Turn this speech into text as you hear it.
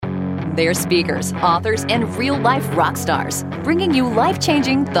They're speakers, authors, and real-life rock stars, bringing you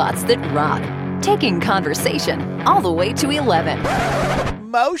life-changing thoughts that rock. Taking conversation all the way to 11.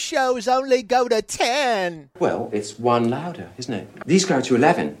 Most shows only go to 10. Well, it's one louder, isn't it? These go to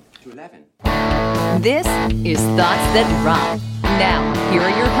 11. This is Thoughts That Rock. Now, here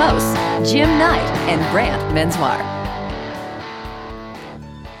are your hosts, Jim Knight and Brant Menswar.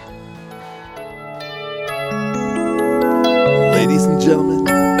 Ladies and gentlemen,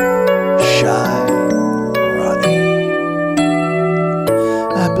 Shy Ronnie.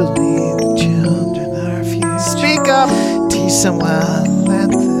 I believe the children are our future. Speak up. Teach them well, let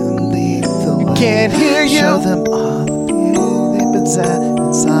them lead the way. Can't hear you. Show them all the beauty they've been set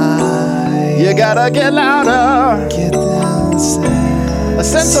inside. You gotta get louder. Get them A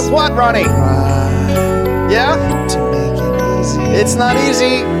sense of what, Ronnie? Yeah? to make it easy. It's not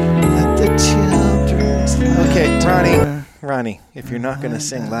easy. Let the children's Okay, laughter Ronnie, if you're not going to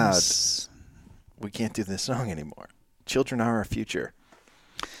sing remind loud, us. we can't do this song anymore. Children are our future.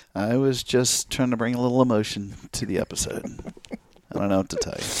 I was just trying to bring a little emotion to the episode. I don't know what to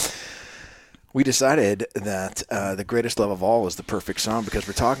tell you. We decided that The Greatest Love of All is the perfect song because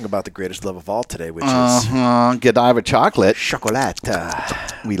we're talking about the greatest love of all today, which is Godiva chocolate. chocolate.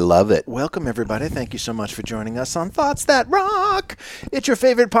 We love it. Welcome, everybody. Thank you so much for joining us on Thoughts That Rock. It's your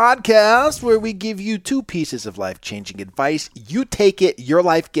favorite podcast where we give you two pieces of life-changing advice. You take it. Your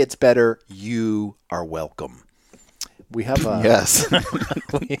life gets better. You are welcome. We have a... Yes.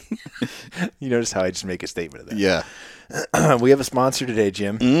 You notice how I just make a statement of that. Yeah. We have a sponsor today,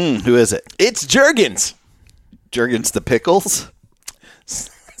 Jim. Who is it? It's Jergens. Jergens the Pickles?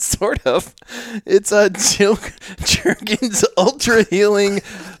 Sort of. It's a Jergens Ultra Healing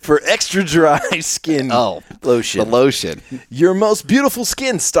for extra dry skin lotion. The lotion. Your most beautiful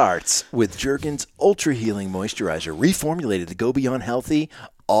skin starts with Jergens Ultra Healing Moisturizer, reformulated to go beyond healthy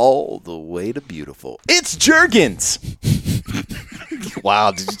all the way to beautiful. It's Jergens.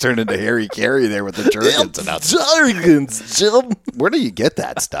 Wow, did you turn into Harry Carey there with the Jergens announcement? Jergens, Jim. Where do you get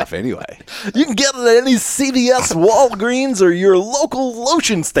that stuff anyway? You can get it at any CVS, Walgreens, or your local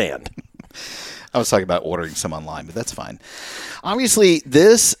lotion stand. I was talking about ordering some online, but that's fine. Obviously,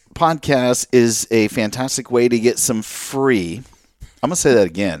 this podcast is a fantastic way to get some free, I'm going to say that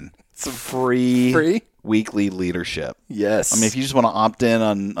again, some free weekly leadership. Yes. I mean, if you just want to opt in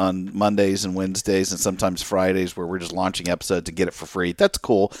on Mondays and Wednesdays and sometimes Fridays where we're just launching episodes to get it for free, that's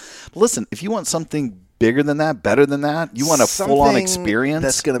cool. But listen, if you want something bigger than that, better than that, you want a full-on experience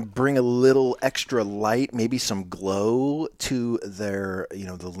that's going to bring a little extra light, maybe some glow to their,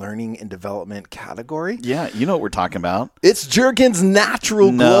 the learning and development category. Yeah, you know what we're talking about. It's Jergens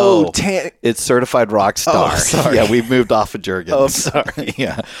Natural Glow. It's Certified Rockstar. Oh, sorry. Yeah, we've moved off of Jergens. Oh, sorry.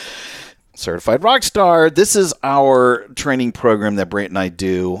 Yeah. Certified Rockstar. This is our training program that Brant and I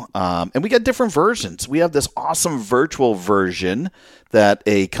do. And we got different versions. We have this awesome virtual version that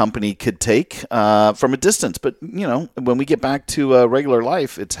a company could take from a distance. But, when we get back to regular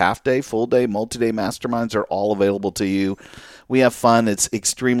life, it's half day, full day, multi-day masterminds are all available to you. We have fun. It's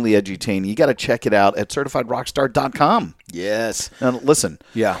extremely edutaining. You got to check it out at certifiedrockstar.com. Yes. Now, listen.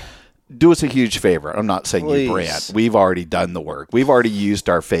 Yeah. Do us a huge favor. I'm not saying Please. you, Brant. We've already done the work. We've already used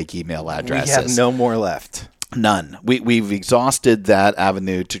our fake email addresses. We have no more left. None. We've exhausted that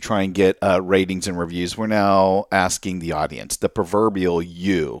avenue to try and get ratings and reviews. We're now asking the audience, the proverbial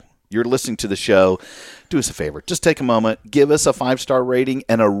you. You're listening to the show. Do us a favor. Just take a moment. Give us a 5-star rating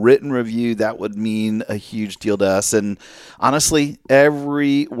and a written review. That would mean a huge deal to us. And honestly,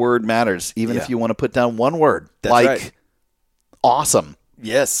 every word matters, even if you want to put down one word. That's right. Awesome.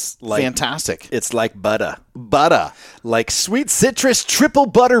 Yes. Fantastic. It's like butter. Butter. Like Sweet Citrus Triple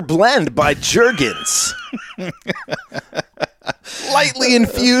Butter Blend by Jergens. Lightly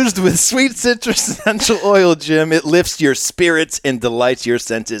infused with sweet citrus essential oil, Jim. It lifts your spirits and delights your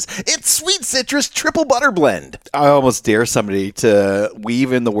senses. It's Sweet Citrus Triple Butter Blend. I almost dare somebody to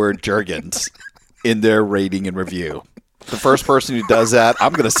weave in the word Jergens in their rating and review. The first person who does that,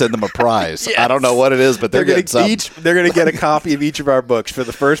 I'm going to send them a prize. Yes. I don't know what it is, but they're getting something. They're going to get a copy of each of our books for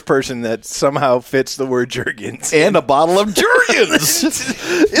the first person that somehow fits the word Jergens. And a bottle of Jergens.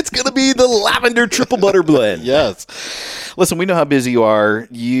 It's going to be the Lavender Triple Butter Blend. Yes. Listen, we know how busy you are.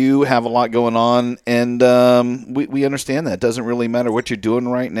 You have a lot going on, and we understand that. It doesn't really matter what you're doing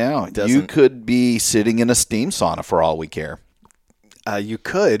right now. You could be sitting in a steam sauna for all we care. You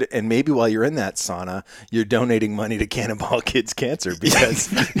could, and maybe while you're in that sauna, you're donating money to Cannonball Kids Cancer because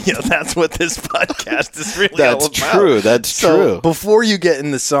that's what this podcast is really all about. That's true. Before you get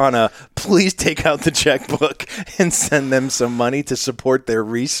in the sauna, please take out the checkbook and send them some money to support their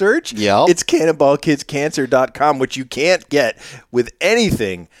research. Yep. It's CannonballKidsCancer.com, which you can't get with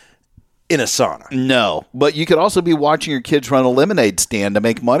anything in a sauna. No, but you could also be watching your kids run a lemonade stand to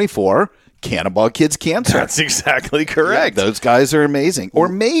make money for Cannonball Kids Cancer. That's exactly correct. Yeah, those guys are amazing. Or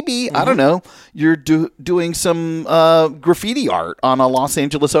maybe, I don't know, you're doing some graffiti art on a Los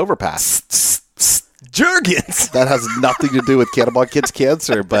Angeles overpass. Jergens. That has nothing to do with Cannonball Kids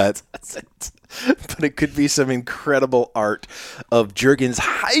Cancer, but it could be some incredible art of Jergens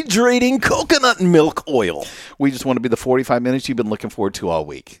hydrating coconut milk oil. We just want to be the 45 minutes you've been looking forward to all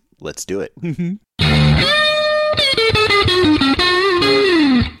week. Let's do it.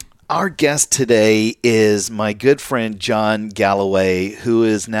 Our guest today is my good friend John Galloway, who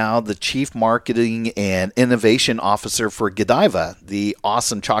is now the Chief Marketing and Innovation Officer for Godiva, the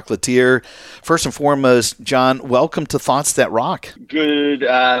awesome chocolatier. First and foremost, John, welcome to Thoughts That Rock. Good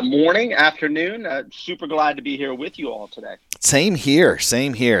morning, afternoon. Super glad to be here with you all today. Same here.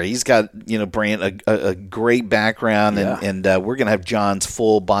 He's got, Brant, a great background, and we're going to have John's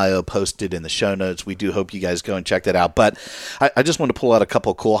full bio posted in the show notes. We do hope you guys go and check that out. But I just want to pull out a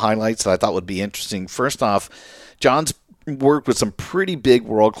couple of cool highlights that I thought would be interesting. First off, John's worked with some pretty big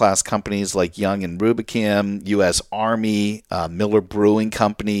world-class companies like Young and Rubicam, U.S. Army, Miller Brewing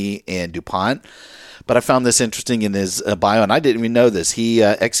Company, and DuPont. But I found this interesting in his bio, and I didn't even know this. He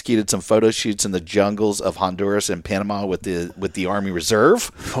executed some photo shoots in the jungles of Honduras and Panama with the Army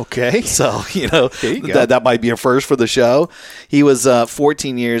Reserve. Okay. So, that might be a first for the show. He was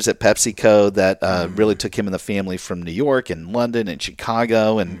 14 years at PepsiCo. That really took him and the family from New York and London and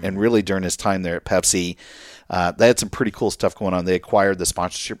Chicago, and really during his time there at Pepsi, they had some pretty cool stuff going on. They acquired the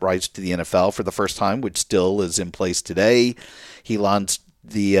sponsorship rights to the NFL for the first time, which still is in place today. He launched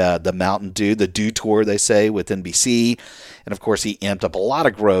the Mountain Dew, the Dew Tour, they say, with NBC. And, of course, he amped up a lot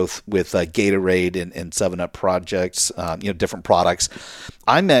of growth with Gatorade and 7-Up projects, different products.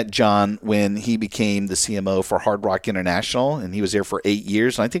 I met John when he became the CMO for Hard Rock International, and he was there for 8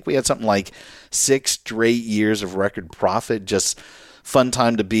 years. And I think we had something like 6 straight years of record profit. Just fun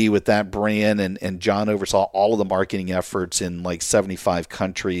time to be with that brand, and John oversaw all of the marketing efforts in like 75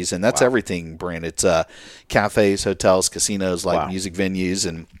 countries, and that's everything, Brand. It's cafes, hotels, casinos, live music venues,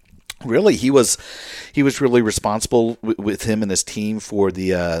 and really he was really responsible with him and his team for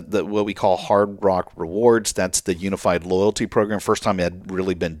the what we call Hard Rock Rewards. That's the unified loyalty program. First time it had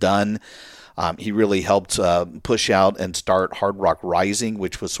really been done. He really helped push out and start Hard Rock Rising,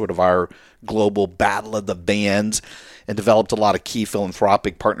 which was sort of our global battle of the bands, and developed a lot of key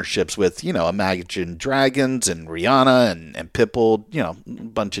philanthropic partnerships with, Imagine Dragons and Rihanna and Pitbull, a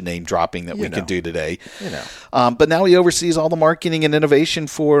bunch of name dropping that we can do today. But now he oversees all the marketing and innovation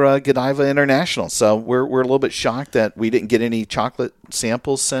for Godiva International. So we're a little bit shocked that we didn't get any chocolate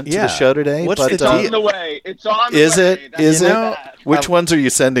samples sent to the show today. It's on the way. It's on the way. Is it? Which ones are you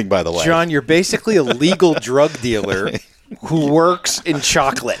sending, by the way? John, you're basically a legal drug dealer who works in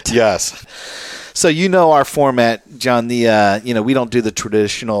chocolate. Yes. So our format, John. We don't do the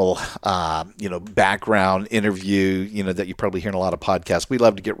traditional, background interview, that you probably hear in a lot of podcasts. We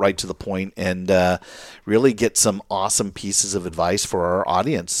love to get right to the point and really get some awesome pieces of advice for our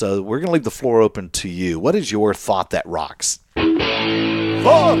audience. So we're going to leave the floor open to you. What is your thought that rocks?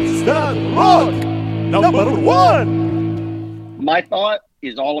 Thoughts that rock. Number 1. My thought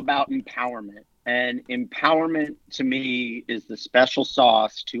is all about empowerment. And empowerment, to me, is the special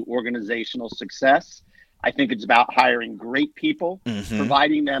sauce to organizational success. I think it's about hiring great people,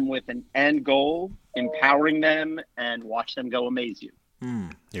 providing them with an end goal, empowering them, and watch them go amaze you.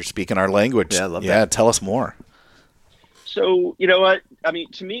 You're speaking our language. Yeah, I love that. Yeah, tell us more. So, you know what? I mean,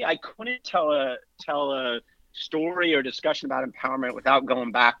 to me, I couldn't tell a story or discussion about empowerment without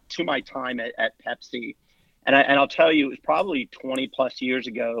going back to my time at Pepsi. And I'll tell you, it was probably 20 plus years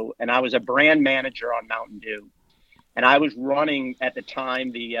ago, and I was a brand manager on Mountain Dew. And I was running at the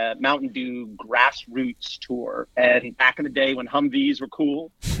time the Mountain Dew Grassroots Tour. And back in the day when Humvees were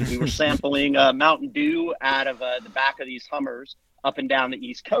cool, we were sampling Mountain Dew out of the back of these Hummers up and down the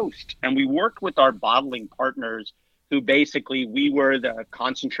East Coast. And we worked with our bottling partners who basically, we were the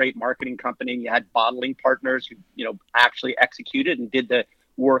concentrate marketing company. And you had bottling partners who, actually executed and did the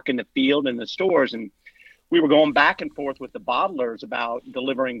work in the field and the stores. And we were going back and forth with the bottlers about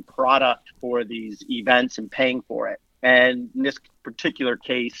delivering product for these events and paying for it. And in this particular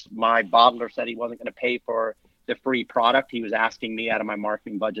case, my bottler said he wasn't going to pay for the free product. He was asking me out of my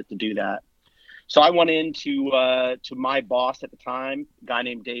marketing budget to do that. So I went into to my boss at the time, a guy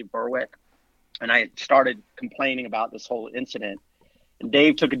named Dave Berwick, and I started complaining about this whole incident. And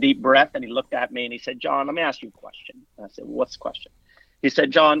Dave took a deep breath and he looked at me and he said, "John, let me ask you a question." And I said, "Well, what's the question?" He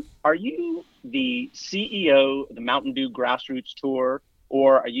said, "John, are you the CEO of the Mountain Dew Grassroots Tour,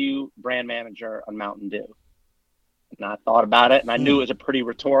 or are you brand manager on Mountain Dew?" And I thought about it, and I knew it was a pretty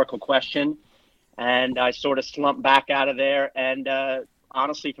rhetorical question. And I sort of slumped back out of there. And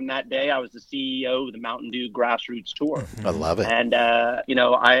honestly, from that day, I was the CEO of the Mountain Dew Grassroots Tour. I love it. And,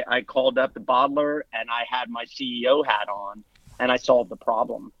 I called up the bottler, and I had my CEO hat on, and I solved the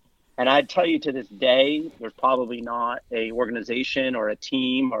problem. And I'd tell you, to this day, there's probably not a organization or a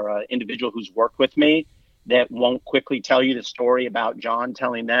team or an individual who's worked with me that won't quickly tell you the story about John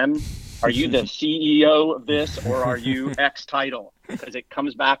telling them, are you the CEO of this, or are you X title? Because it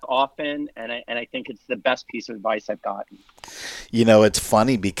comes back often, and I think it's the best piece of advice I've gotten. It's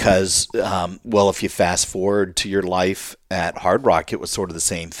funny because, if you fast forward to your life at Hard Rock, it was sort of the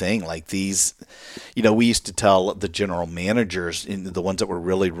same thing. Like these, we used to tell the general managers, the ones that were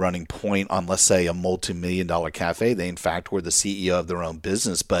really running point on, let's say, a multi-million-dollar cafe, they in fact were the CEO of their own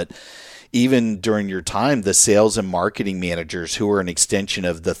business. But even during your time, the sales and marketing managers, who were an extension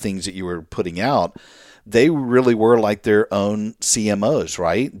of the things that you were putting out, they really were like their own CMOs,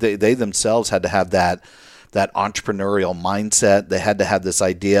 right? They themselves had to have that entrepreneurial mindset. They had to have this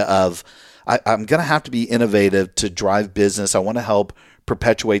idea of, I'm going to have to be innovative to drive business. I want to help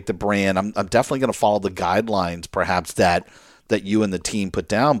perpetuate the brand. I'm definitely going to follow the guidelines, perhaps, that you and the team put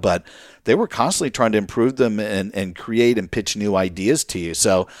down, but they were constantly trying to improve them and create and pitch new ideas to you.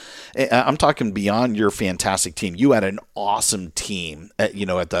 So I'm talking beyond your fantastic team. You had an awesome team at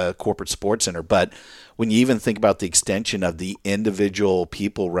the Corporate Sports Center, but when you even think about the extension of the individual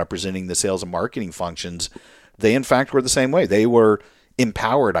people representing the sales and marketing functions, they in fact were the same way. They were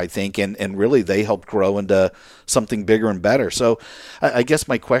empowered, I think, and really they helped grow into something bigger and better. So I guess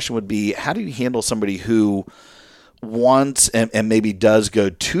my question would be, how do you handle somebody who wants and maybe does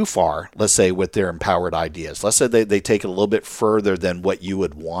go too far, let's say, with their empowered ideas? Let's say they take it a little bit further than what you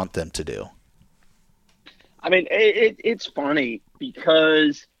would want them to do. I mean, it's funny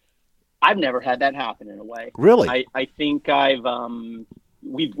because I've never had that happen in a way. Really? I think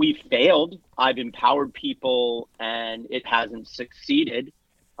we've failed. I've empowered people and it hasn't succeeded.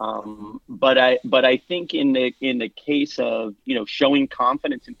 But I think in the case of, showing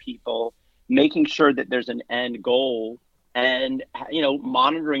confidence in people, making sure that there's an end goal and,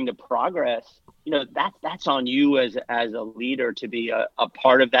 monitoring the progress, that's on you as a leader to be a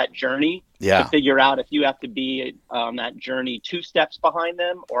part of that journey. Yeah. To figure out if you have to be on that journey 2 steps behind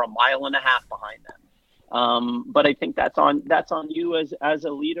them or 1.5 miles behind them. But I think that's on you as a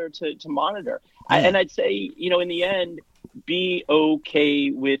leader to monitor. And I'd say, in the end, be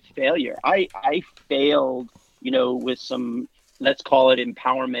okay with failure. I failed, with some, let's call it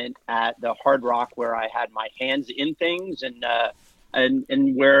empowerment at the Hard Rock, where I had my hands in things and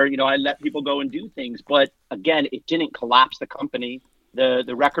where, I let people go and do things. But again, it didn't collapse the company.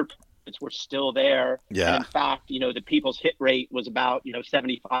 The record were still there. Yeah. And in fact, the people's hit rate was about,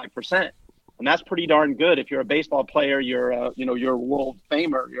 75%. And that's pretty darn good. If you're a baseball player, you're a World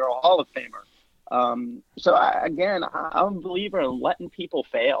Famer, you're a Hall of Famer. So I'm a believer in letting people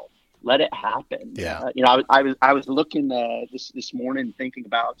fail. Let it happen. Yeah. I was looking this morning thinking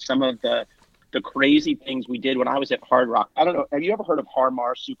about some of the crazy things we did when I was at Hard Rock. I don't know. Have you ever heard of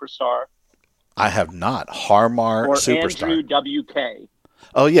Harmar Superstar? I have not. Harmar or Superstar. Andrew WK.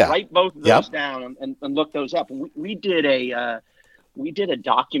 Oh yeah. Write both of those down and look those up. We did a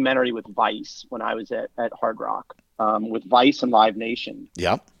documentary with Vice when I was at Hard Rock, with Vice and Live Nation.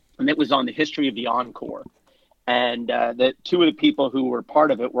 Yep. And it was on the history of the Encore. And the 2 of the people who were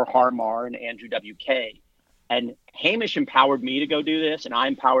part of it were Harmar and Andrew WK. And Hamish empowered me to go do this, and I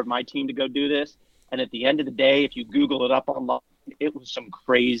empowered my team to go do this. And at the end of the day, if you Google it up online, it was some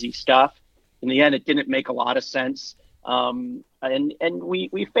crazy stuff. In the end, it didn't make a lot of sense. And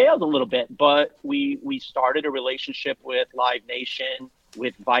we failed a little bit, but we started a relationship with Live Nation,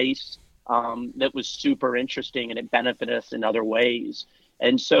 with Vice, that was super interesting, and it benefited us in other ways.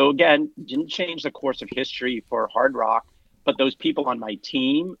 And so, again, didn't change the course of history for Hard Rock, but those people on my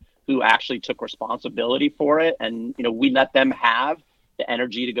team who actually took responsibility for it, and, we let them have the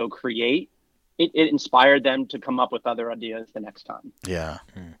energy to go create, it inspired them to come up with other ideas the next time. Yeah.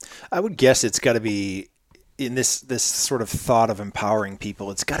 I would guess it's got to be, in this sort of thought of empowering people,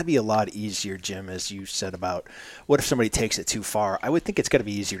 it's got to be a lot easier, Jim, as you said about what if somebody takes it too far. I would think it's got to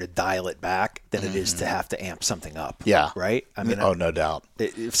be easier to dial it back than it is to have to amp something up. Yeah. Right? I mean, no doubt.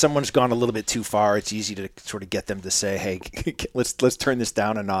 If someone's gone a little bit too far, it's easy to sort of get them to say, hey, let's turn this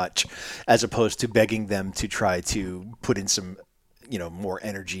down a notch, as opposed to begging them to try to put in some more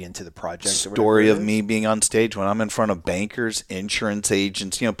energy into the project. Story of me being on stage when I'm in front of bankers, insurance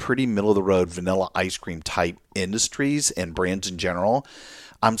agents, pretty middle of the road, vanilla ice cream type industries and brands in general.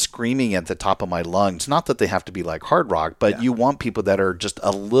 I'm screaming at the top of my lungs. Not that they have to be like Hard Rock, but you want people that are just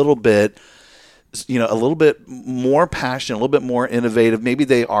a little bit a little bit more passionate, a little bit more innovative. Maybe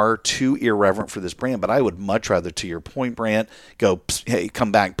they are too irreverent for this brand, but I would much rather, to your point, Brant, go, hey,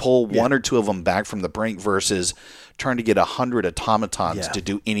 come back, pull one or two of them back from the brink versus trying to get 100 automatons to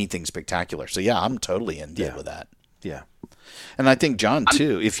do anything spectacular. So yeah, I'm totally in deal with that. Yeah. And I think, John,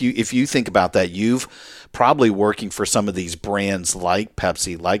 too, if you think about that, you've probably working for some of these brands like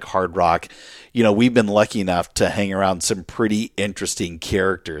Pepsi, like Hard Rock. We've been lucky enough to hang around some pretty interesting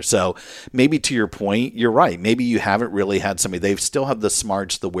characters. So maybe to your point, you're right. Maybe you haven't really had somebody, they still have the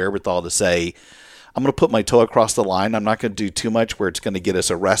smarts, the wherewithal to say, I'm going to put my toe across the line. I'm not going to do too much where it's going to get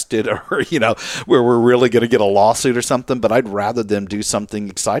us arrested or, where we're really going to get a lawsuit or something. But I'd rather them do something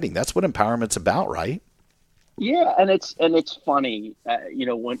exciting. That's what empowerment's about, right? Yeah, and it's funny,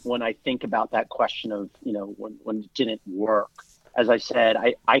 when I think about that question of, when it didn't work. As I said,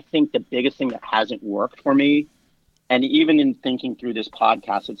 I think the biggest thing that hasn't worked for me, and even in thinking through this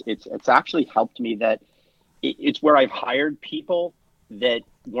podcast, it's actually helped me that it's where I've hired people that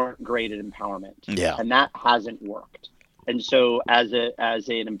weren't great at empowerment, and that hasn't worked. And so as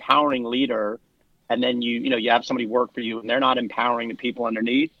an empowering leader, and then you have somebody work for you and they're not empowering the people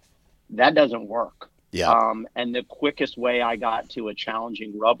underneath, that doesn't work. Yeah. And the quickest way I got to a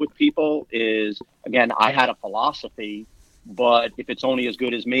challenging rub with people is, again, I had a philosophy, but if it's only as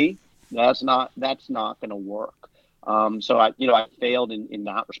good as me, that's not going to work. So I failed in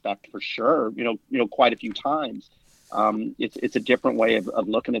that respect for sure. Quite a few times. It's a different way of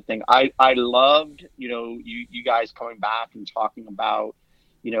looking at things. I loved you guys coming back and talking about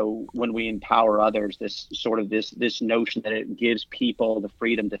when we empower others, this sort of this notion that it gives people the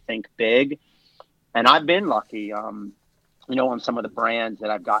freedom to think big. And I've been lucky, on some of the brands that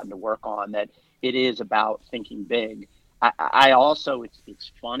I've gotten to work on, that it is about thinking big. I also,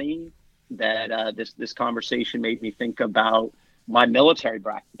 it's funny that this conversation made me think about my military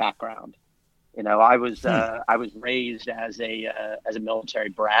background. I was raised as a military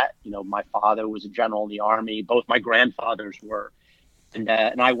brat. My father was a general in the Army. Both my grandfathers were, and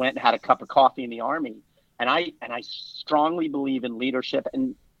I went and had a cup of coffee in the Army. And I strongly believe in leadership.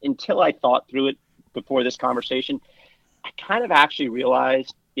 And until I thought through it before this conversation, I kind of actually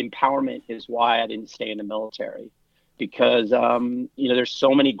realized empowerment is why I didn't stay in the military, because there's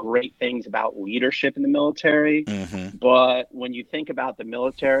so many great things about leadership in the military, but when you think about the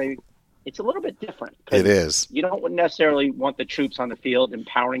military, it's a little bit different. It is. You don't necessarily want the troops on the field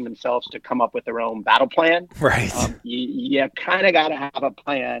empowering themselves to come up with their own battle plan. Right. You kind of got to have a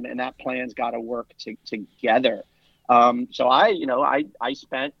plan, and that plan's got to work together. So I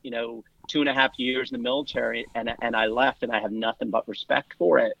spent 2.5 years in the military, and I left, and I have nothing but respect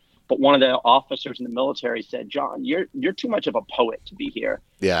for it. But one of the officers in the military said, "John, you're too much of a poet to be here."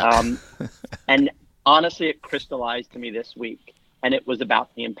 Yeah. And honestly, it crystallized to me this week, and it was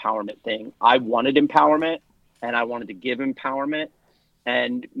about the empowerment thing. I wanted empowerment, and I wanted to give empowerment,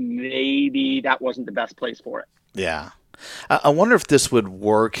 and maybe that wasn't the best place for it. Yeah. I wonder if this would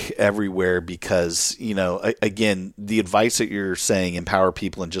work everywhere because, again, the advice that you're saying, empower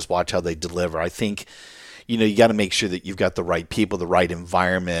people and just watch how they deliver. I think, you got to make sure that you've got the right people, the right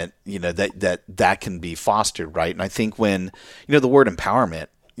environment, that can be fostered, right? And I think when, the word empowerment,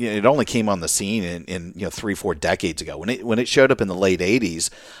 it only came on the scene in 3-4 decades ago. When it showed up in the late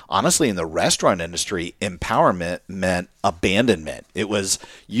 80s, honestly, in the restaurant industry, empowerment meant abandonment. It was,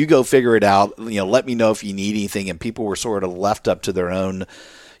 you go figure it out, let me know if you need anything, and people were sort of left up to their own,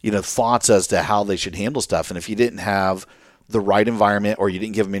 thoughts as to how they should handle stuff. And if you didn't have the right environment or you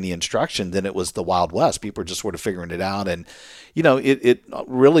didn't give them any instruction, then it was the Wild West. People were just sort of figuring it out. And, it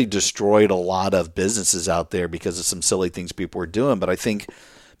really destroyed a lot of businesses out there because of some silly things people were doing. But I think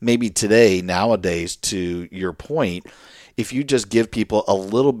maybe today, nowadays, to your point, if you just give people a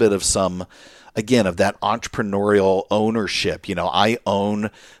little bit of some, again, of that entrepreneurial ownership, I own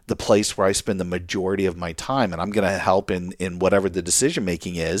the place where I spend the majority of my time, and I'm going to help in whatever the decision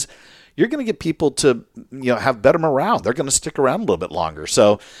making is, you're going to get people to, have better morale. They're going to stick around a little bit longer.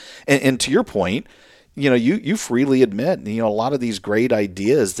 So, and to your point, you freely admit, a lot of these great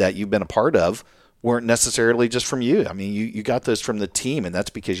ideas that you've been a part of weren't necessarily just from you. I mean, you got those from the team, and that's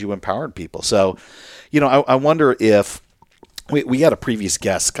because you empowered people. So, I wonder if we had a previous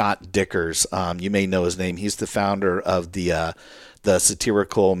guest, Scott Dickers. You may know his name. He's the founder of the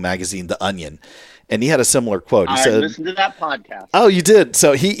satirical magazine, The Onion. And he had a similar quote. He said, listened to that podcast. Oh, you did?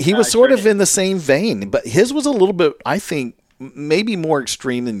 So he was sort of in the same vein, but his was a little bit, I think, maybe more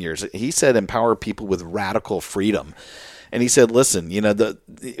extreme than yours. He said empower people with radical freedom. And he said, listen,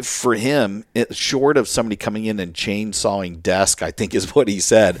 for him, short of somebody coming in and chainsawing desk, I think is what he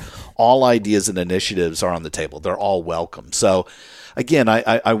said, all ideas and initiatives are on the table. They're all welcome. So, again,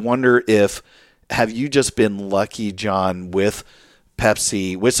 I wonder if have you just been lucky, John, with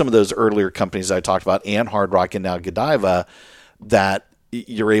Pepsi, with some of those earlier companies I talked about, and Hard Rock and now Godiva, that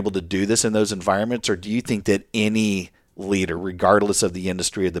you're able to do this in those environments? Or do you think that any leader, regardless of the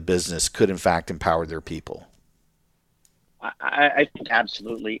industry or the business, could in fact empower their people? I think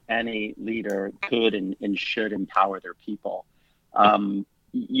absolutely any leader could and should empower their people.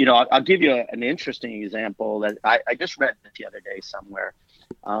 I'll give you an interesting example that I just read the other day somewhere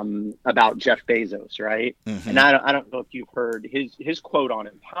about Jeff Bezos, right? Mm-hmm. And I don't know if you've heard his quote on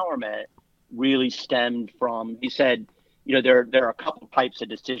empowerment really stemmed from, he said, there are a couple types of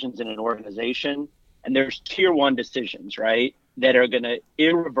decisions in an organization, and there's tier one decisions, right, that are going to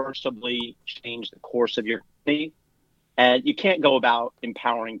irreversibly change the course of your company. And you can't go about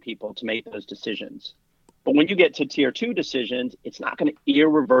empowering people to make those decisions. But when you get to tier two decisions, it's not going to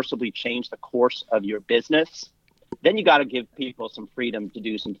irreversibly change the course of your business. Then you got to give people some freedom to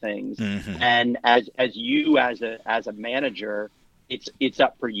do some things. Mm-hmm. And as a manager, it's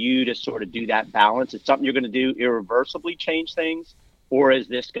up for you to sort of do that balance. It's something you're going to do irreversibly change things, or is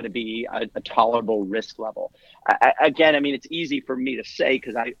this going to be a tolerable risk level? Again, I mean, it's easy for me to say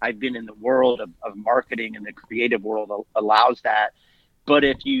because I've been in the world of marketing, and the creative world allows that. But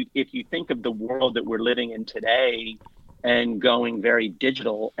if you think of the world that we're living in today and going very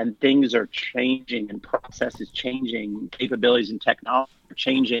digital, and things are changing and processes changing, capabilities and technology are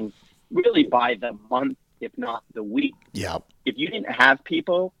changing really by the month, if not the week. Yeah. If you didn't have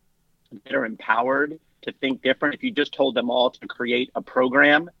people that are empowered to think different, if you just told them all to create a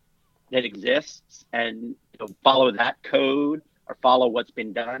program that exists and follow that code or follow what's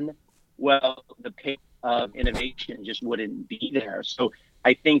been done, well, the pace of innovation just wouldn't be there. So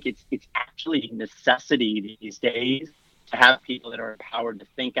I think it's actually a necessity these days to have people that are empowered to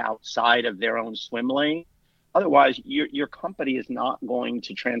think outside of their own swim lane. Otherwise, your company is not going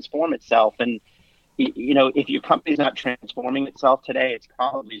to transform itself. And if your company's not transforming itself today, it's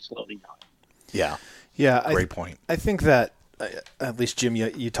probably slowly dying. Yeah. Great point. I think that at least, Jim,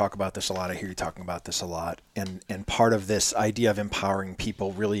 you talk about this a lot. I hear you talking about this a lot. And part of this idea of empowering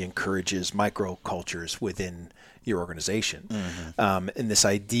people really encourages microcultures within your organization. Mm-hmm. And this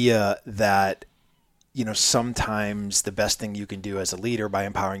idea that, sometimes the best thing you can do as a leader by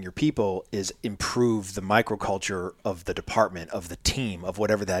empowering your people is improve the microculture of the department, of the team, of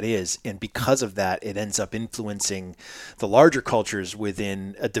whatever that is. And because of that, it ends up influencing the larger cultures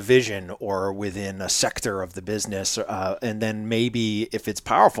within a division or within a sector of the business. And then maybe if it's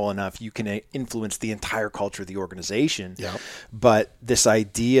powerful enough, you can influence the entire culture of the organization. Yep. But this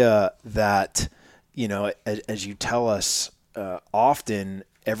idea that, as you tell us, often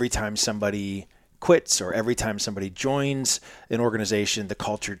every time somebody quits or every time somebody joins an organization, the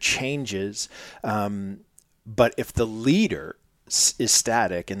culture changes. But if the leader is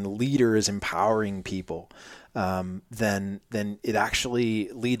static and the leader is empowering people, then it actually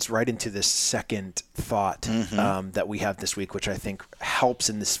leads right into this second thought that we have this week, which I think helps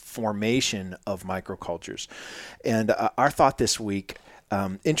in this formation of microcultures. And our thought this week,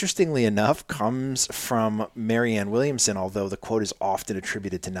 interestingly enough, comes from Marianne Williamson, although the quote is often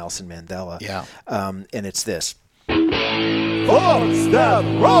attributed to Nelson Mandela. Yeah. And it's this. Thoughts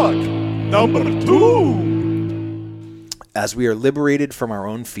That Rock, number 2. As we are liberated from our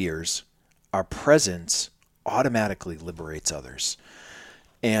own fears, our presence automatically liberates others.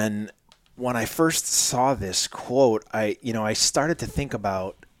 And when I first saw this quote, I started to think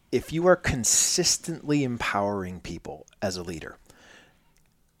about if you are consistently empowering people as a leader,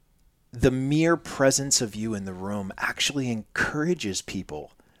 the mere presence of you in the room actually encourages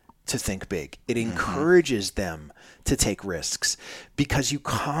people to think big. It encourages them to take risks because you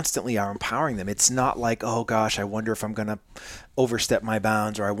constantly are empowering them. It's not like, oh gosh, I wonder if I'm going to overstep my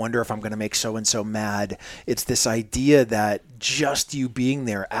bounds, or I wonder if I'm going to make so-and-so mad. It's this idea that just you being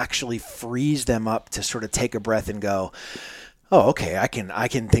there actually frees them up to sort of take a breath and go, oh, okay, I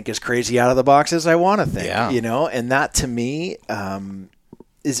can think as crazy out of the box as I want to think, and that to me,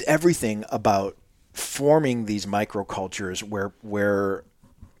 is everything about forming these microcultures where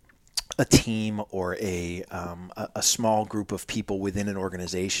a team or a small group of people within an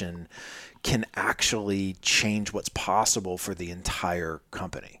organization can actually change what's possible for the entire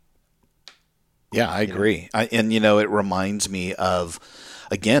company. Yeah, I agree. It reminds me of,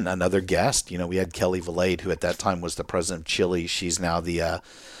 again, another guest. We had Kelly Valade, who at that time was the president of Chile. She's now the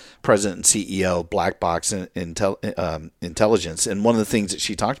president and CEO of Black Box Intelligence. And one of the things that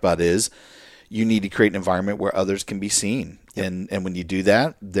she talked about is you need to create an environment where others can be seen. Yep. And when you do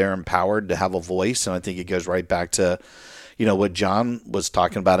that, they're empowered to have a voice. And I think it goes right back to, what John was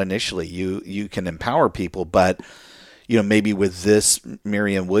talking about initially. You can empower people, but, maybe with this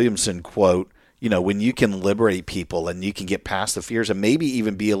Marianne Williamson quote, when you can liberate people and you can get past the fears and maybe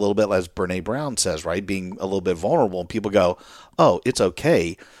even be a little bit, as Brene Brown says, right, being a little bit vulnerable, and people go, oh, it's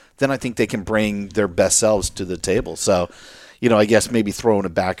okay, then I think they can bring their best selves to the table. So, I guess maybe throwing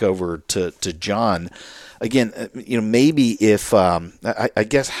it back over to John again, maybe if, I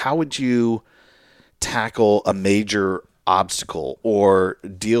guess, how would you tackle a major obstacle or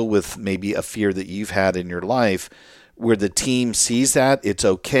deal with maybe a fear that you've had in your life where the team sees that it's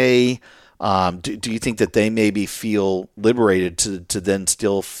okay? Do you think that they maybe feel liberated to then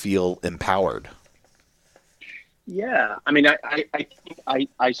still feel empowered? Yeah, I mean,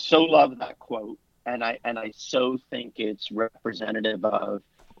 I so love that quote, and I so think it's representative of,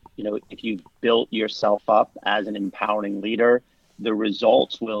 if you built yourself up as an empowering leader, the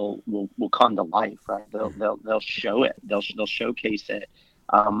results will come to life, right? They'll show it. They'll showcase it.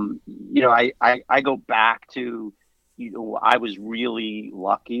 I go back to, I was really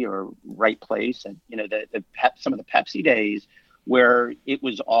lucky or right place, and some of the Pepsi days where it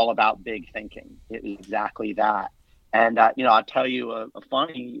was all about big thinking. It was exactly that. And I'll tell you a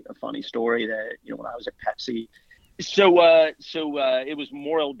funny story that when I was at Pepsi. So it was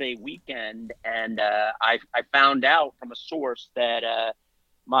Memorial Day weekend, and I found out from a source that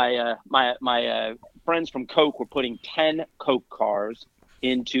my friends from Coke were putting 10 Coke cars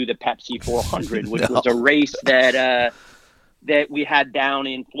into the Pepsi 400, which was a race that we had down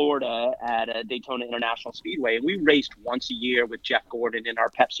in Florida at Daytona International Speedway. And we raced once a year with Jeff Gordon in our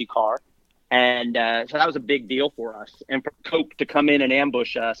Pepsi car. And so that was a big deal for us. And for Coke to come in and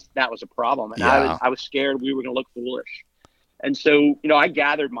ambush us, that was a problem. And I was scared we were going to look foolish. And so, I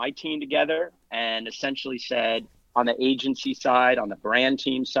gathered my team together and essentially said, on the agency side, on the brand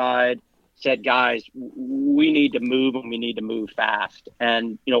team side, said, guys, we need to move, and we need to move fast.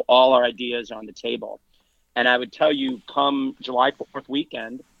 And, all our ideas are on the table. And I would tell you, come July 4th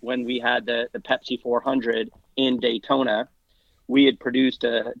weekend, when we had the Pepsi 400 in Daytona, we had produced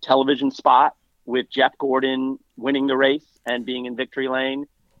a television spot with Jeff Gordon winning the race and being in victory lane.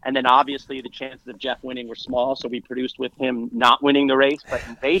 And then obviously the chances of Jeff winning were small. So we produced with him not winning the race, but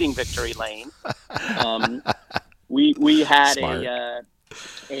invading victory lane. We had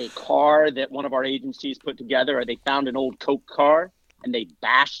a car that one of our agencies put together. They found an old Coke car and they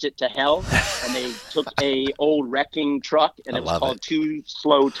bashed it to hell. And they took a old wrecking truck, and it was called Too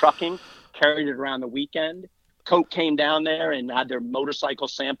Slow Trucking, carried it around the weekend. Coke came down there and had their motorcycle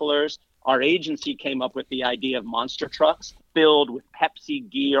samplers. Our agency came up with the idea of monster trucks filled with Pepsi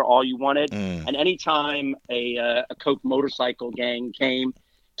gear, all you wanted. And anytime a Coke motorcycle gang came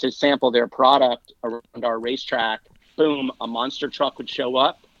to sample their product around our racetrack, boom, a monster truck would show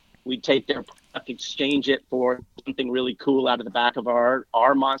up. We'd take their product, exchange it for something really cool out of the back of our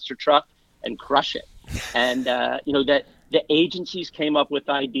monster truck, and crush it. And, that the agencies came up with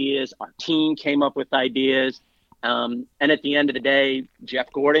ideas. Our team came up with ideas. And at the end of the day,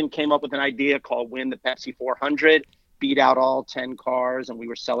 Jeff Gordon came up with an idea called Win the Pepsi 400, beat out all 10 cars, and we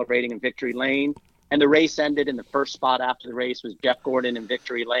were celebrating in victory lane. And the race ended, and the first spot after the race was Jeff Gordon in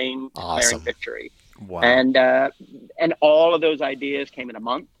victory lane, declaring victory. Wow. And all of those ideas came in a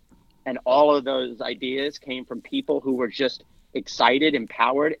month, and all of those ideas came from people who were just excited,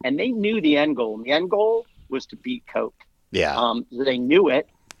 empowered, and they knew the end goal. And the end goal was to beat Coke. Yeah. They knew it.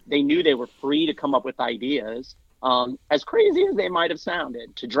 They knew they were free to come up with ideas. As crazy as they might have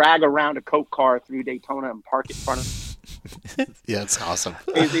sounded, to drag around a Coke car through Daytona and park it in front of yeah, it's awesome.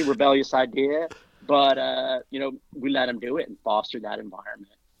 Crazy, rebellious idea, but we let them do it and foster that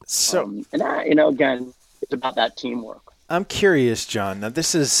environment. So, again, it's about that teamwork. I'm curious, John. Now,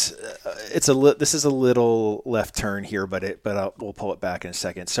 this is this is a little left turn here, but we'll pull it back in a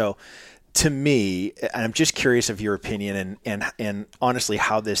second. So, to me, and I'm just curious of your opinion and honestly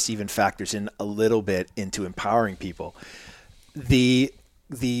how this even factors in a little bit into empowering people. The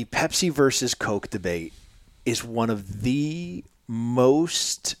Pepsi versus Coke debate is one of the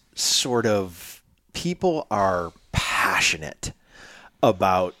most sort of, people are passionate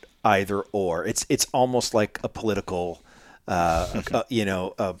about either or. It's almost like a political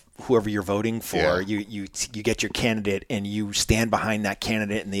whoever you're voting for, you get your candidate and you stand behind that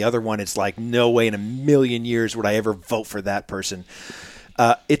candidate, and the other one is like, no way in a million years would I ever vote for that person.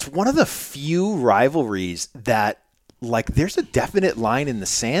 It's one of the few rivalries that, like, there's a definite line in the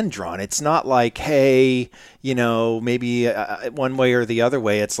sand drawn. It's not like, hey, maybe one way or the other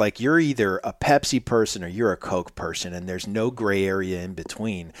way. It's like you're either a Pepsi person or you're a Coke person, and there's no gray area in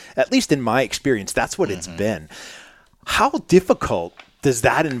between. At least in my experience, that's what it's been. How difficult does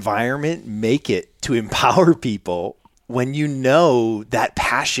that environment make it to empower people when that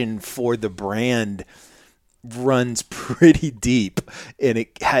passion for the brand runs pretty deep, and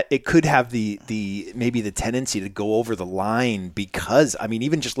it could have the maybe the tendency to go over the line because, I mean,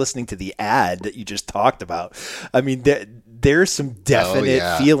 even just listening to the ad that you just talked about, I mean, there's some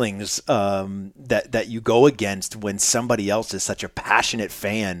definite feelings that you go against when somebody else is such a passionate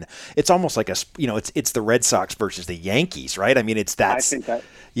fan. It's almost like it's the Red Sox versus the Yankees, right? I mean, I think that,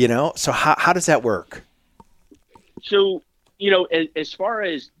 so how does that work? So, as far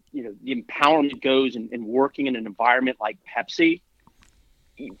as the empowerment goes and working in an environment like Pepsi,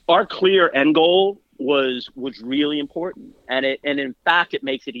 our clear end goal was really important. And in fact, it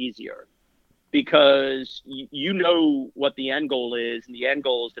makes it easier because you know what the end goal is, and the end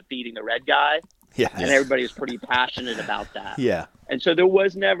goal is defeating the red guy. Yeah. And everybody is pretty passionate about that. Yeah. And so there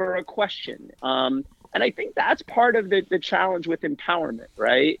was never a question. And I think that's part of the challenge with empowerment,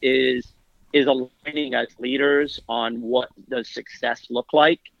 right? Is aligning as leaders on what does success look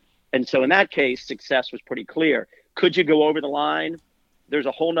like. And so in that case, success was pretty clear. Could you go over the line? There's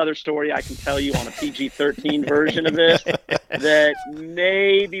a whole nother story I can tell you on a PG-13 version of this that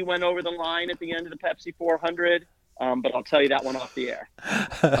maybe went over the line at the end of the Pepsi 400. But I'll tell you that one off the air.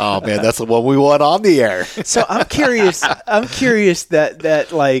 Oh man, that's the one we want on the air. So I'm curious that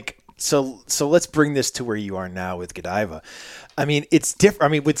like, so let's bring this to where you are now with Godiva. I mean, it's different. I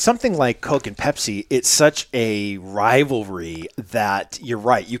mean, with something like Coke and Pepsi, it's such a rivalry that you're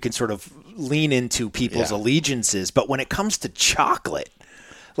right. You can sort of lean into people's allegiances. But when it comes to chocolate,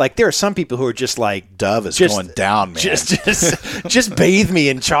 like there are some people who are just like, Dove is going down, man. Just bathe me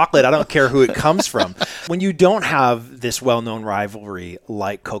in chocolate. I don't care who it comes from. When you don't have this well-known rivalry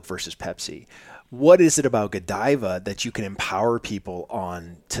like Coke versus Pepsi, what is it about Godiva that you can empower people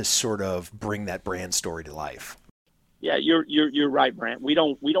on to sort of bring that brand story to life? Yeah, you're right, Brant. We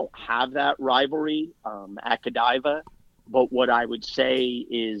don't have that rivalry at Godiva, but what I would say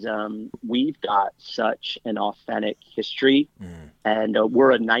is we've got such an authentic history, and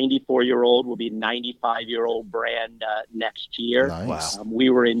we're a 94-year-old. We'll be a 95-year-old brand next year. Nice. Wow.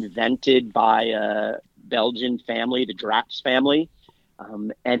 We were invented by a Belgian family, the Draps family,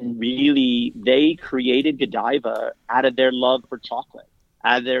 and really they created Godiva out of their love for chocolate,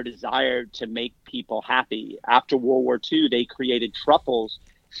 out of their desire to make people happy. After World War II, they created truffles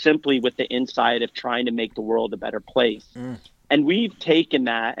simply with the insight of trying to make the world a better place. And we've taken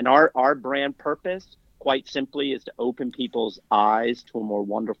that, and our brand purpose, quite simply, is to open people's eyes to a more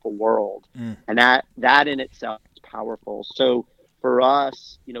wonderful world. And that in itself is powerful. So for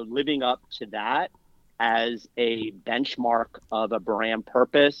us, living up to that as a benchmark of a brand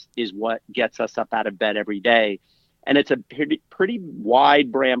purpose is what gets us up out of bed every day. And it's a pretty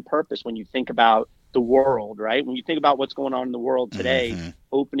wide brand purpose when you think about the world, right? When you think about what's going on in the world today,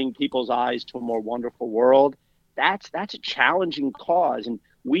 opening people's eyes to a more wonderful world, that's a challenging cause. And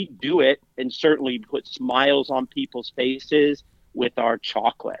we do it and certainly put smiles on people's faces with our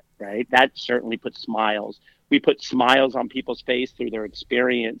chocolate, right? That certainly puts smiles. We put smiles on people's face through their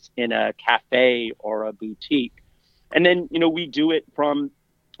experience in a cafe or a boutique. And then, we do it from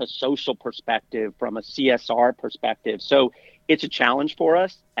a social perspective, from a CSR perspective. So it's a challenge for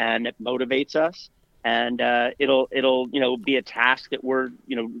us and it motivates us. And it'll be a task that we're,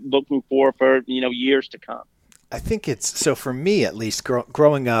 looking for years to come. I think so for me, at least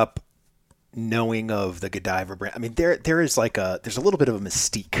growing up, knowing of the Godiva brand, I mean, there's a little bit of a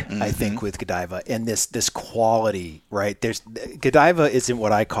mystique, I think, with Godiva and this quality, right? Godiva isn't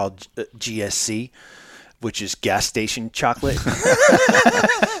what I call GSC, which is gas station chocolate.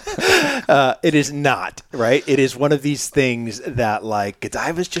 It is not, right? It is one of these things that like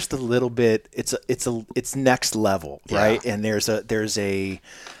Godiva is just a little bit, it's next level, right? And there's a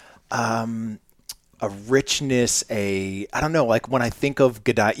richness, I don't know, like when I think of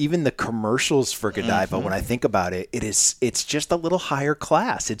Godiva, even the commercials for Godiva, when I think about it, it's just a little higher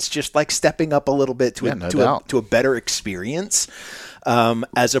class. It's just like stepping up a little bit to a better experience.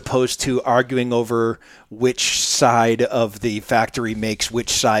 As opposed to arguing over which side of the factory makes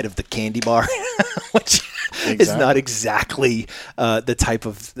which side of the candy bar, which is not exactly the type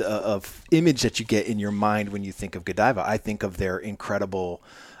of image that you get in your mind when you think of Godiva. I think of their incredible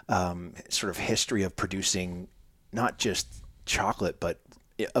sort of history of producing not just chocolate, but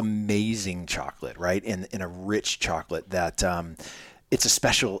amazing chocolate, right? In a rich chocolate that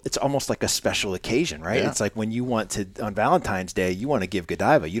it's almost like a special occasion, right? Yeah. It's like when you want to, on Valentine's Day, you want to give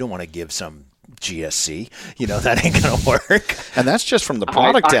Godiva. You don't want to give some GSC. That ain't going to work. And that's just from the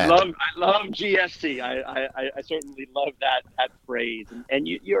product end. I love GSC. I certainly love that phrase. And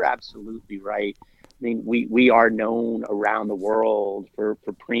you're absolutely right. I mean, we are known around the world for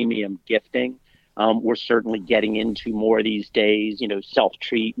premium gifting. We're certainly getting into more these days,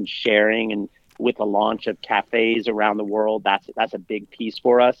 self-treat and sharing. And with the launch of cafes around the world. That's a big piece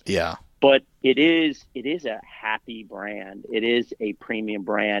for us. Yeah. But it is a happy brand. It is a premium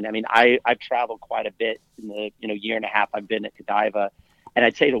brand. I mean, I've traveled quite a bit in the year and a half I've been at Godiva, and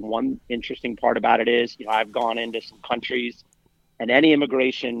I'd say the one interesting part about it is, I've gone into some countries, and any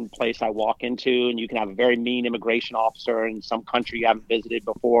immigration place I walk into, and you can have a very mean immigration officer in some country you haven't visited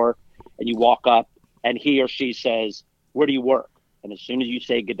before, and you walk up, and he or she says, "Where do you work?" And as soon as you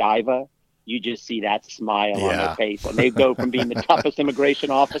say Godiva, you just see that smile on their face. And they go from being the toughest immigration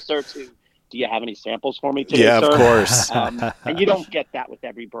officer to, "Do you have any samples for me today, sir?" Of course. And you don't get that with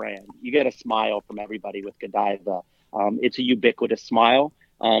every brand. You get a smile from everybody with Godiva. It's a ubiquitous smile.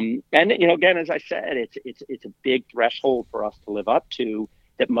 And, again, as I said, it's a big threshold for us to live up to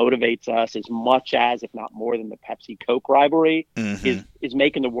that motivates us as much as, if not more than, the Pepsi-Coke rivalry is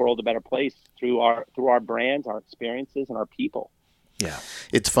making the world a better place through our brands, our experiences, and our people. Yeah.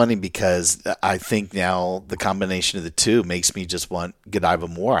 It's funny because I think now the combination of the two makes me just want Godiva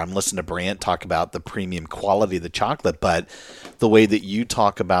more. I'm listening to Brant talk about the premium quality of the chocolate, but the way that you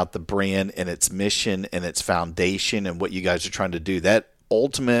talk about the brand and its mission and its foundation and what you guys are trying to do, that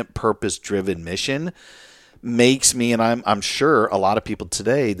ultimate purpose-driven mission makes me, and I'm sure a lot of people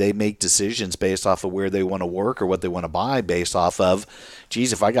today, they make decisions based off of where they want to work or what they want to buy based off of,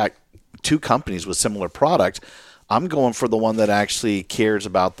 geez, if I got two companies with similar product, I'm going for the one that actually cares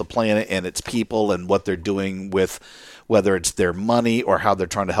about the planet and its people and what they're doing with whether it's their money or how they're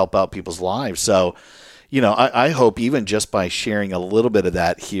trying to help out people's lives. So, I hope even just by sharing a little bit of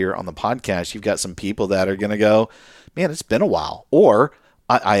that here on the podcast, you've got some people that are going to go, man, it's been a while. Or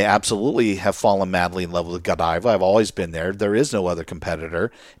I absolutely have fallen madly in love with Godiva. I've always been there. There is no other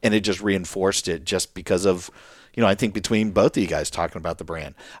competitor. And it just reinforced it just because of, I think between both of you guys talking about the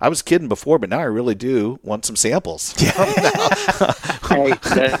brand. I was kidding before, but now I really do want some samples. Hey,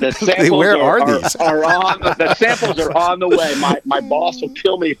 the samples Where are these? The samples are on the way. My boss will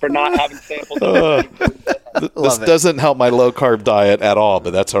kill me for not having samples. This doesn't help my low carb diet at all,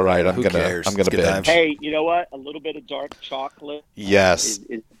 but that's all right. I'm gonna binge. Hey, you know what? A little bit of dark chocolate. Yes.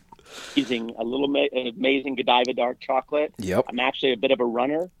 Is using a little amazing Godiva dark chocolate. Yep. I'm actually a bit of a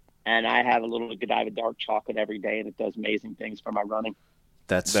runner, and I have a little Godiva dark chocolate every day, and it does amazing things for my running.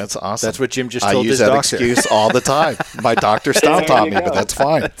 That's awesome. That's what Jim just I told use his that doctor. excuse all the time. My doctor stopped on me, but that's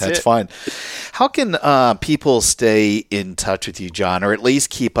fine. That's fine. How can people stay in touch with you, John, or at least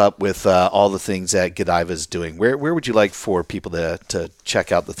keep up with all the things that Godiva is doing? Where would you like for people to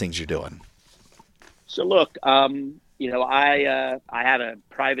check out the things you're doing? So look, I have a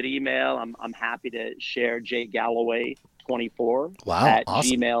private email. I'm happy to share jgalloway24 at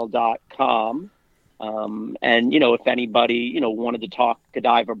gmail.com. And, if anybody, wanted to talk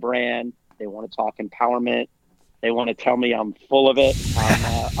Godiva brand, they want to talk empowerment, they want to tell me I'm full of it,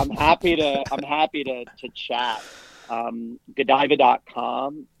 I'm happy to chat.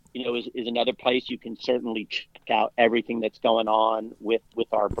 Godiva.com, is another place you can certainly check out everything that's going on with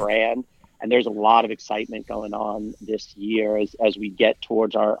our brand. And there's a lot of excitement going on this year as we get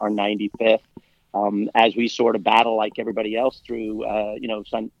towards our 95th. As we sort of battle like everybody else through,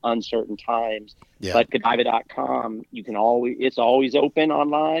 some uncertain times. Yeah. But Godiva.com, it's always open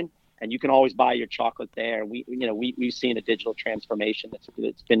online, and you can always buy your chocolate there. We've seen a digital transformation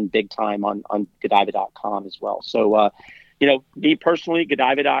that's been big time on Godiva.com as well. So, me personally,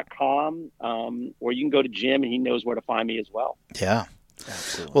 Godiva.com, or you can go to Jim, and he knows where to find me as well. Yeah.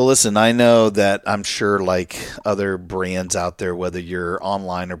 Absolutely. Well, listen, I know that I'm sure like other brands out there, whether you're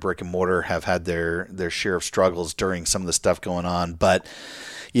online or brick and mortar, have had their share of struggles during some of the stuff going on. But,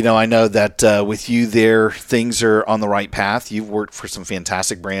 I know that with you there, things are on the right path. You've worked for some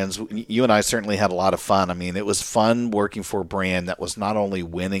fantastic brands. You and I certainly had a lot of fun. I mean, it was fun working for a brand that was not only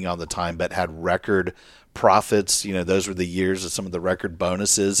winning all the time, but had record profits. Those were the years of some of the record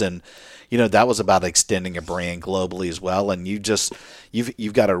bonuses. And, that was about extending a brand globally as well. And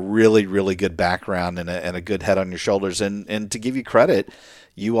you've got a really, really good background and a good head on your shoulders. And to give you credit,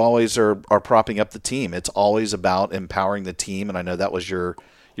 you always are propping up the team. It's always about empowering the team. And I know that was your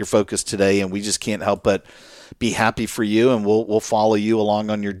focus today. And we just can't help but be happy for you. And we'll follow you along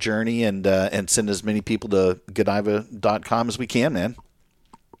on your journey and send as many people to Godiva.com as we can, man.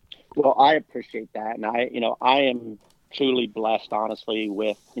 Well, I appreciate that. And I am truly blessed, honestly,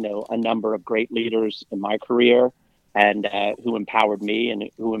 with, a number of great leaders in my career and who empowered me and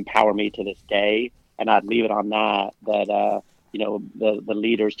who empower me to this day. And I'd leave it on that, the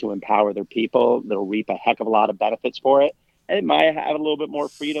leaders to empower their people, they'll reap a heck of a lot of benefits for it. And it might have a little bit more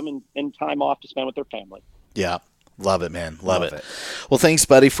freedom and time off to spend with their family. Yeah. Love it, man. Love it. Well, thanks,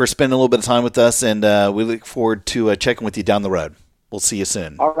 buddy, for spending a little bit of time with us. And we look forward to checking with you down the road. We'll see you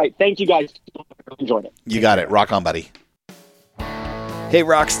soon. All right. Thank you, guys. Enjoyed it. You got it. Rock on, buddy. Hey,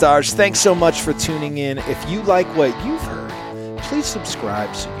 rock stars, thanks so much for tuning in. If you like what you've heard, please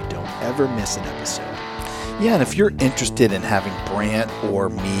subscribe so you don't ever miss an episode. Yeah, and if you're interested in having Brant or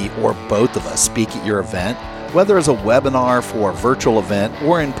me or both of us speak at your event, whether as a webinar for a virtual event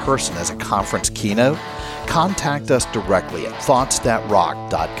or in person as a conference keynote, contact us directly at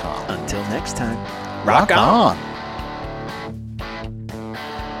thoughtsthatrock.com. Until next time, Rock on.